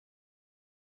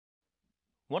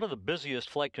One of the busiest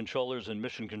flight controllers in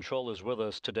mission control is with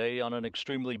us today on an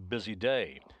extremely busy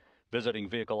day. Visiting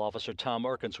Vehicle Officer Tom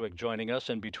Erkenswick joining us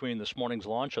in between this morning's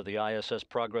launch of the ISS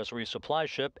Progress resupply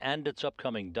ship and its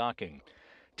upcoming docking.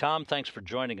 Tom, thanks for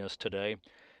joining us today.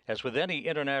 As with any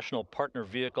international partner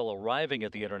vehicle arriving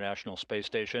at the International Space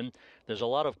Station, there's a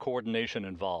lot of coordination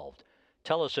involved.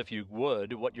 Tell us, if you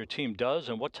would, what your team does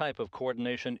and what type of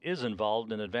coordination is involved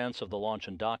in advance of the launch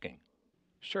and docking.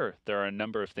 Sure. There are a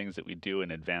number of things that we do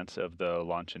in advance of the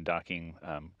launch and docking,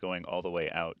 going all the way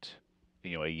out,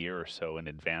 a year or so in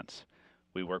advance.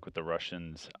 We work with the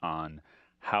Russians on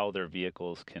how their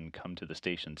vehicles can come to the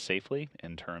station safely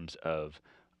in terms of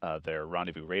their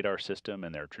rendezvous radar system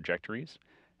and their trajectories.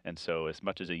 And so, as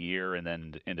much as a year and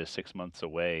then into 6 months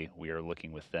away, we are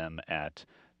looking with them at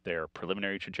their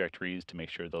preliminary trajectories to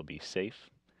make sure they'll be safe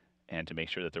and to make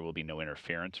sure that there will be no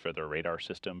interference for their radar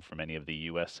system from any of the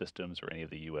U.S. systems or any of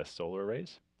the U.S. solar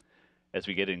arrays. As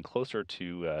we get in closer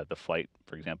to the flight,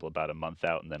 for example, about a month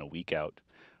out and then a week out,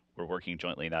 we're working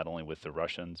jointly not only with the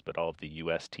Russians, but all of the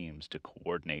U.S. teams to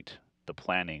coordinate the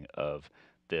planning of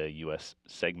the U.S.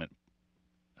 segment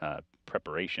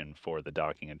preparation for the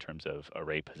docking in terms of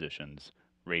array positions,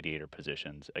 radiator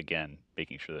positions, again,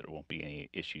 making sure that there won't be any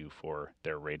issue for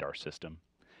their radar system,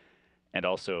 and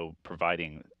also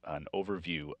providing an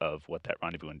overview of what that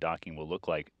rendezvous and docking will look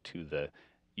like to the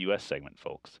U.S. segment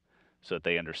folks so that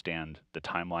they understand the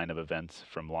timeline of events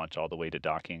from launch all the way to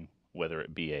docking, whether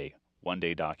it be a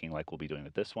one-day docking like we'll be doing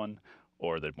with this one,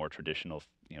 or the more traditional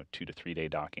 2 to 3 day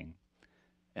docking.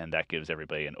 And that gives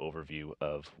everybody an overview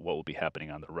of what will be happening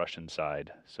on the Russian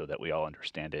side so that we all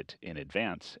understand it in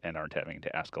advance and aren't having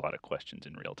to ask a lot of questions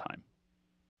in real time.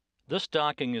 This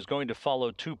docking is going to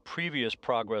follow two previous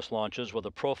Progress launches with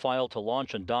a profile to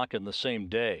launch and dock in the same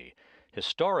day.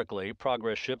 Historically,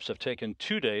 Progress ships have taken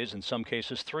 2 days, in some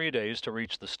cases 3 days, to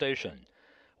reach the station.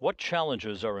 What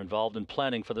challenges are involved in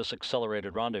planning for this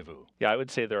accelerated rendezvous? Yeah, I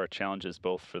would say there are challenges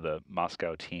both for the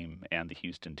Moscow team and the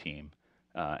Houston team.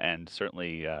 And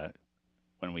certainly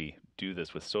when we do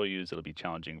this with Soyuz, it'll be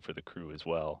challenging for the crew as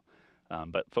well.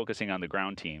 But focusing on the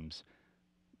ground teams,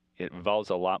 it involves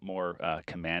a lot more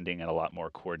commanding and a lot more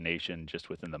coordination just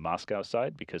within the Moscow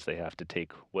side because they have to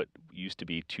take what used to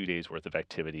be 2 days worth of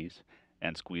activities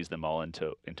and squeeze them all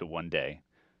into one day.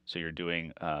 So you're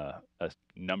doing a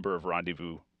number of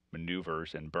rendezvous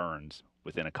maneuvers and burns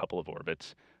within a couple of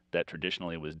orbits that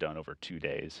traditionally was done over 2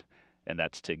 days. And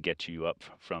that's to get you up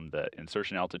from the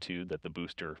insertion altitude that the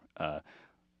booster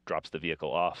drops the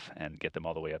vehicle off and get them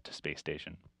all the way up to space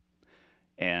station.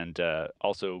 And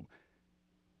also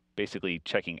basically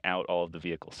checking out all of the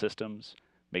vehicle systems,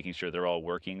 making sure they're all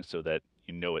working so that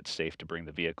it's safe to bring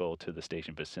the vehicle to the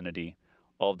station vicinity.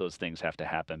 All of those things have to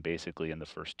happen basically in the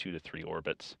first 2 to 3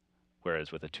 orbits,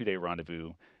 whereas with a 2-day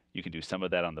rendezvous, you can do some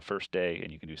of that on the first day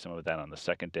and you can do some of that on the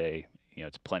second day.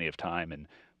 It's plenty of time and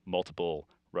multiple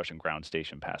Russian ground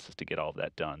station passes to get all of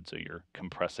that done. So you're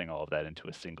compressing all of that into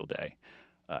a single day.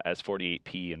 As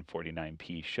 48P and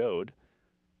 49P showed,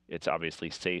 it's obviously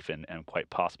safe and quite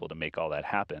possible to make all that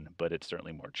happen, but it's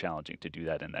certainly more challenging to do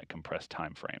that in that compressed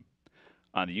time frame.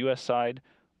 On the U.S. side,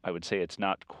 I would say it's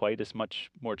not quite as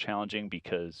much more challenging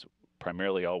because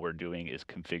primarily all we're doing is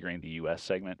configuring the U.S.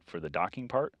 segment for the docking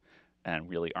part and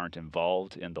really aren't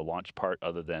involved in the launch part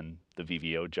other than the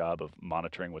VVO job of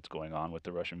monitoring what's going on with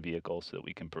the Russian vehicle so that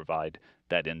we can provide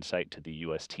that insight to the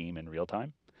U.S. team in real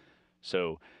time.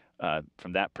 So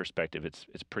from that perspective, it's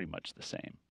pretty much the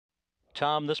same.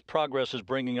 Tom, this Progress is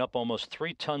bringing up almost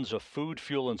 3 tons of food,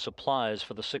 fuel, and supplies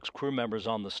for the 6 crew members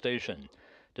on the station.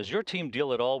 Does your team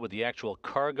deal at all with the actual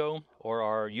cargo, or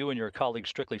are you and your colleagues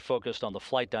strictly focused on the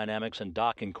flight dynamics and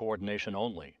docking coordination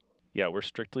only? Yeah, we're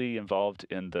strictly involved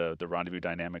in the rendezvous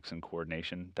dynamics and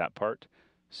coordination, that part.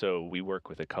 So we work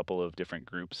with a couple of different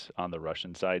groups on the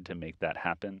Russian side to make that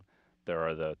happen. There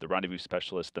are the rendezvous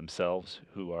specialists themselves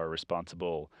who are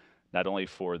responsible not only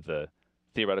for the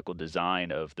theoretical design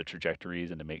of the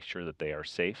trajectories and to make sure that they are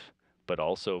safe, but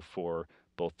also for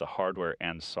both the hardware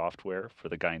and software for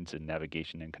the guidance and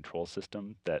navigation and control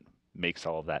system that makes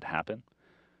all of that happen.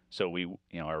 So we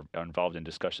are involved in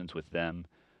discussions with them,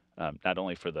 not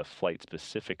only for the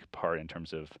flight-specific part in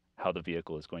terms of how the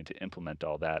vehicle is going to implement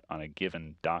all that on a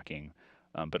given docking,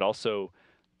 but also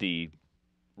the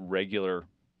regular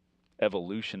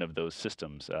evolution of those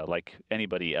systems. Like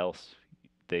anybody else,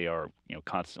 they are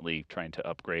constantly trying to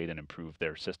upgrade and improve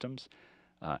their systems.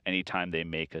 Anytime they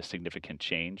make a significant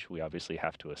change, we obviously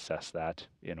have to assess that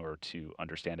in order to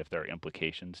understand if there are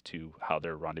implications to how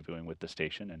they're rendezvousing with the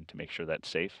station and to make sure that's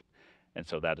safe. And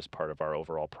so that is part of our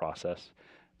overall process.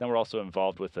 Then we're also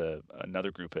involved with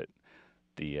another group at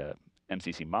the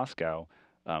MCC Moscow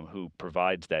who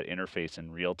provides that interface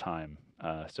in real time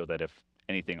so that if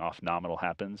anything off nominal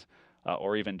happens,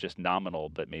 or even just nominal,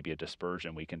 but maybe a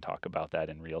dispersion, we can talk about that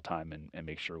in real time and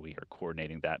make sure we are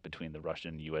coordinating that between the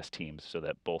Russian and U.S. teams so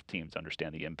that both teams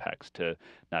understand the impacts to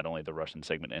not only the Russian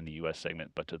segment and the U.S.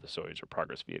 segment, but to the Soyuz or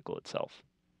Progress vehicle itself.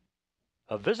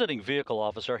 A visiting vehicle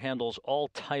officer handles all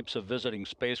types of visiting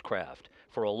spacecraft.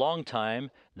 For a long time,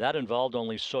 that involved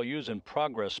only Soyuz and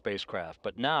Progress spacecraft,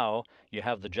 but now you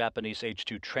have the Japanese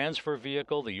H-2 transfer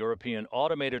vehicle, the European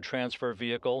automated transfer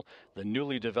vehicle, the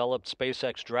newly developed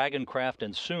SpaceX Dragon craft,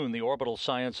 and soon the Orbital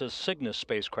Sciences Cygnus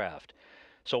spacecraft.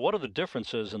 So what are the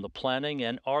differences in the planning,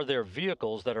 and are there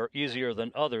vehicles that are easier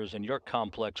than others in your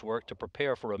complex work to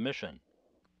prepare for a mission?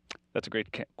 That's a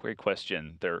great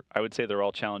question. I would say they're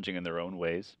all challenging in their own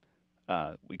ways.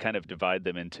 We kind of divide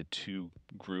them into two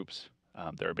groups.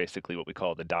 There are basically what we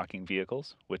call the docking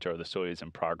vehicles, which are the Soyuz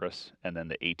in Progress, and then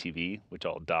the ATV, which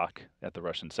all dock at the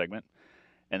Russian segment.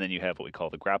 And then you have what we call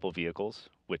the grapple vehicles,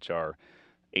 which are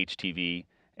HTV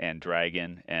and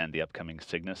Dragon and the upcoming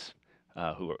Cygnus,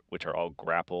 which are all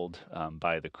grappled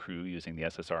by the crew using the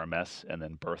SSRMS and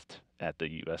then berthed at the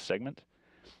U.S. segment.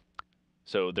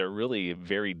 So they're really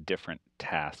very different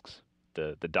tasks.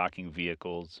 The docking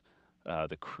vehicles,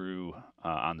 the crew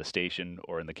on the station,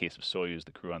 or in the case of Soyuz,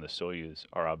 the crew on the Soyuz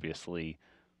are obviously,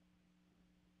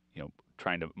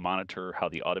 trying to monitor how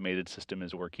the automated system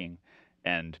is working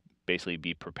and basically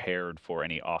be prepared for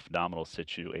any off-nominal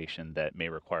situation that may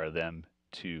require them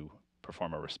to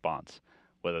perform a response,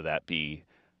 whether that be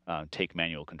take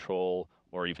manual control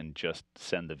or even just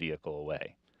send the vehicle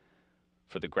away.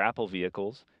 For the grapple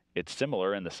vehicles, it's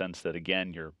similar in the sense that,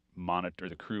 again,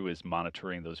 the crew is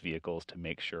monitoring those vehicles to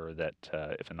make sure that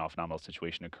if an off-nominal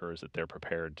situation occurs, that they're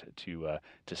prepared to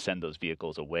send those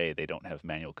vehicles away. They don't have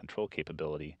manual control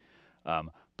capability.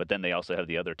 But then they also have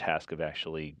the other task of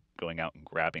actually going out and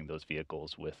grabbing those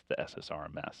vehicles with the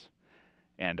SSRMS.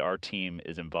 And our team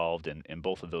is involved in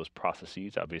both of those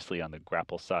processes. Obviously, on the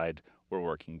grapple side, we're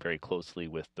working very closely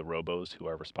with the robos who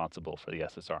are responsible for the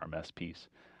SSRMS piece.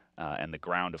 And the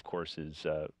ground, of course, is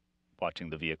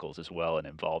watching the vehicles as well and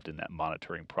involved in that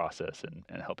monitoring process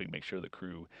and helping make sure the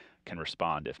crew can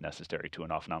respond if necessary to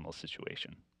an off-nominal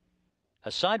situation.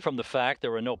 Aside from the fact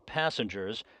there are no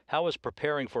passengers, how is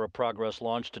preparing for a Progress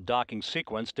launch to docking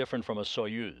sequence different from a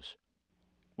Soyuz?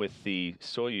 With the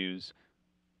Soyuz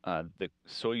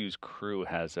crew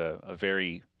has a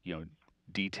very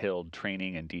detailed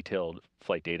training and detailed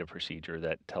flight data procedure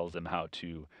that tells them how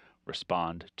to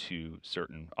respond to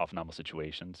certain off-nominal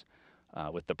situations.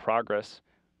 With the Progress,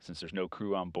 since there's no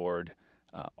crew on board,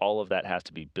 all of that has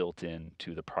to be built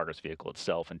into the Progress vehicle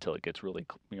itself until it gets really,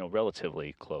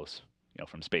 relatively close,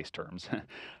 from space terms.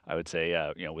 I would say,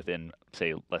 within,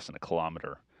 say, less than a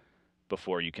kilometer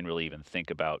before you can really even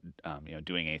think about,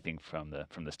 doing anything from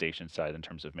the station side in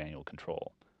terms of manual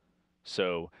control.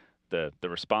 So the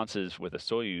responses with a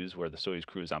Soyuz, where the Soyuz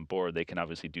crew is on board, they can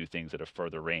obviously do things at a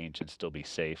further range and still be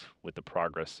safe. With the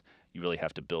Progress, you really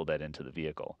have to build that into the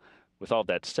vehicle. With all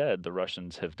that said, the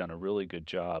Russians have done a really good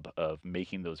job of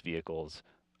making those vehicles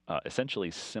essentially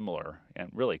similar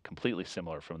and really completely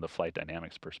similar from the flight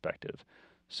dynamics perspective.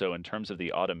 So in terms of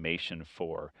the automation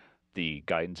for the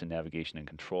guidance and navigation and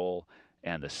control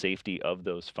and the safety of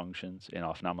those functions in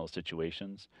off-nominal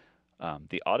situations,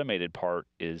 the automated part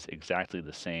is exactly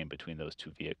the same between those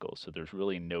two vehicles. So there's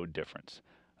really no difference.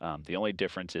 The only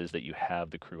difference is that you have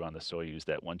the crew on the Soyuz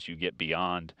that once you get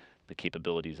beyond the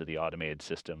capabilities of the automated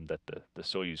system, that the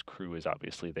Soyuz crew is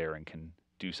obviously there and can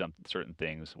do some certain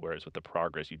things, whereas with the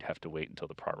Progress, you'd have to wait until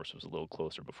the Progress was a little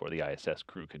closer before the ISS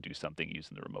crew could do something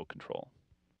using the remote control.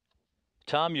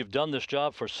 Tom, you've done this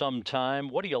job for some time.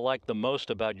 What do you like the most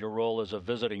about your role as a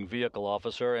visiting vehicle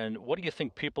officer, and what do you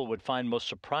think people would find most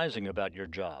surprising about your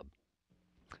job?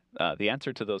 The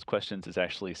answer to those questions is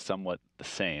actually somewhat the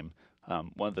same.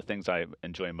 One of the things I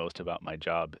enjoy most about my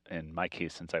job, in my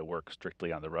case, since I work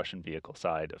strictly on the Russian vehicle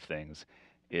side of things,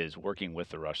 is working with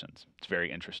the Russians. It's very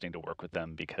interesting to work with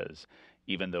them because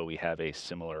even though we have a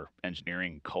similar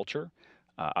engineering culture,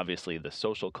 obviously the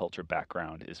social culture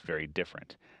background is very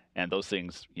different. And those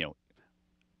things,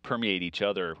 permeate each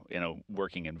other in a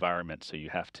working environment. So you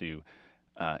have to,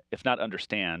 if not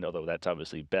understand, although that's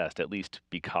obviously best, at least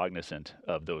be cognizant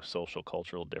of those social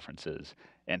cultural differences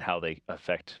and how they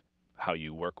affect how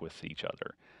you work with each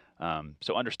other.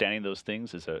 So understanding those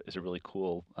things is a really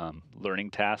cool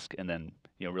learning task, and then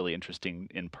really interesting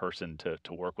in person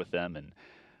to work with them and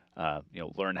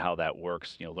learn how that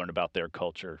works. Learn about their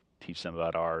culture, teach them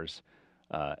about ours.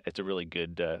 It's a really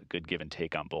good give and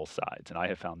take on both sides, and I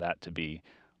have found that to be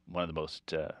one of the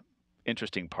most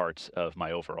interesting parts of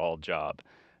my overall job.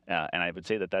 And I would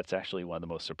say that that's actually one of the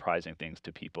most surprising things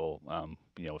to people.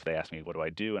 If they ask me, what do I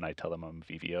do? And I tell them I'm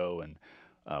a VVO and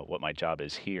what my job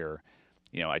is here.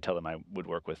 I tell them I would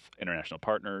work with international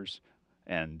partners,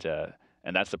 and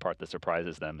that's the part that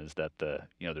surprises them, is that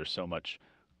there's so much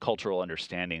cultural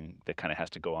understanding that kind of has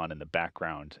to go on in the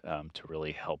background to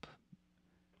really help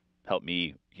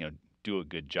me do a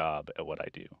good job at what I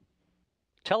do.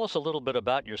 Tell us a little bit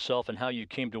about yourself and how you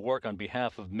came to work on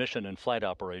behalf of mission and flight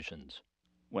operations.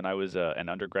 When I was an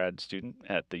undergrad student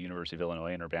at the University of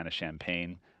Illinois in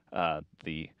Urbana-Champaign,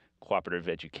 the cooperative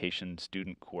education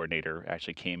student coordinator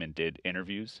actually came and did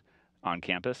interviews on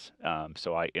campus.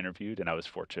 So I interviewed, and I was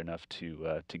fortunate enough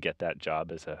to get that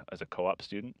job as a co-op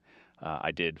student.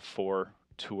 I did 4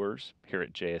 tours here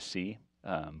at JSC,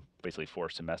 basically 4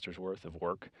 semesters worth of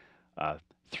work,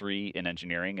 3 in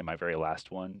engineering, and my very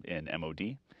last one in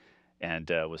MOD, and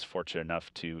was fortunate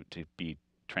enough to be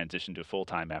transitioned to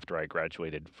full-time after I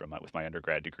graduated with my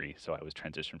undergrad degree. So I was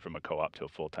transitioned from a co-op to a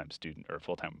full-time student, or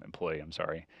full-time employee, I'm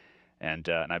sorry. And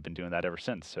I've been doing that ever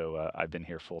since. So I've been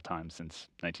here full-time since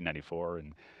 1994,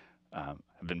 and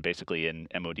I've been basically in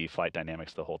MOD flight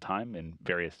dynamics the whole time in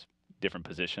various different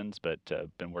positions, but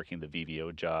been working the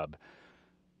VVO job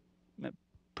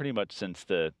pretty much since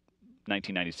the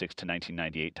 1996 to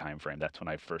 1998 timeframe. That's when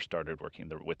I first started working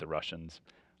with the Russians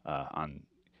on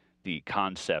the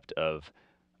concept of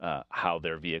how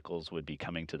their vehicles would be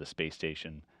coming to the space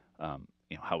station,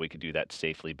 how we could do that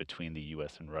safely between the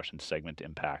U.S. and Russian segment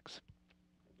impacts,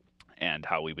 and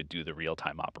how we would do the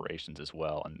real-time operations as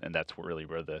well. And that's really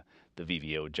where the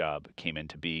VVO job came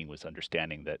into being, was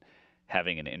understanding that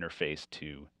having an interface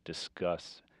to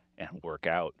discuss and work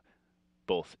out,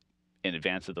 both in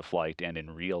advance of the flight and in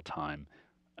real time,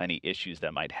 any issues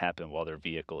that might happen while their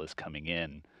vehicle is coming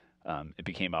in. It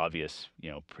became obvious,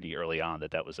 pretty early on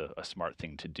that was a smart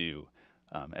thing to do.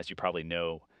 As you probably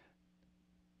know,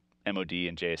 MOD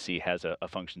and JSC has a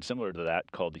function similar to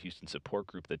that called the Houston Support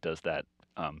Group that does that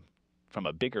from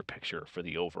a bigger picture for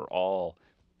the overall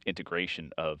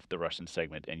integration of the Russian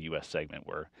segment and U.S. segment,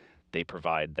 where they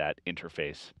provide that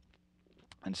interface.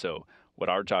 And so what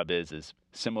our job is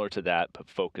similar to that, but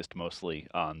focused mostly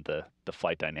on the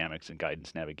flight dynamics and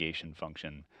guidance navigation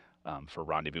function for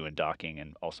rendezvous and docking,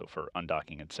 and also for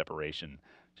undocking and separation,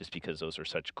 just because those are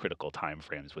such critical time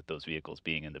frames with those vehicles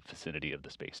being in the vicinity of the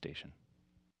space station.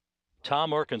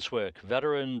 Tom Erkenswick,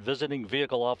 veteran visiting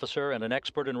vehicle officer and an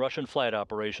expert in Russian flight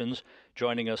operations,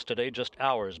 joining us today just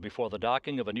hours before the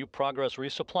docking of a new Progress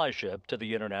resupply ship to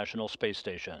the International Space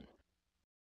Station.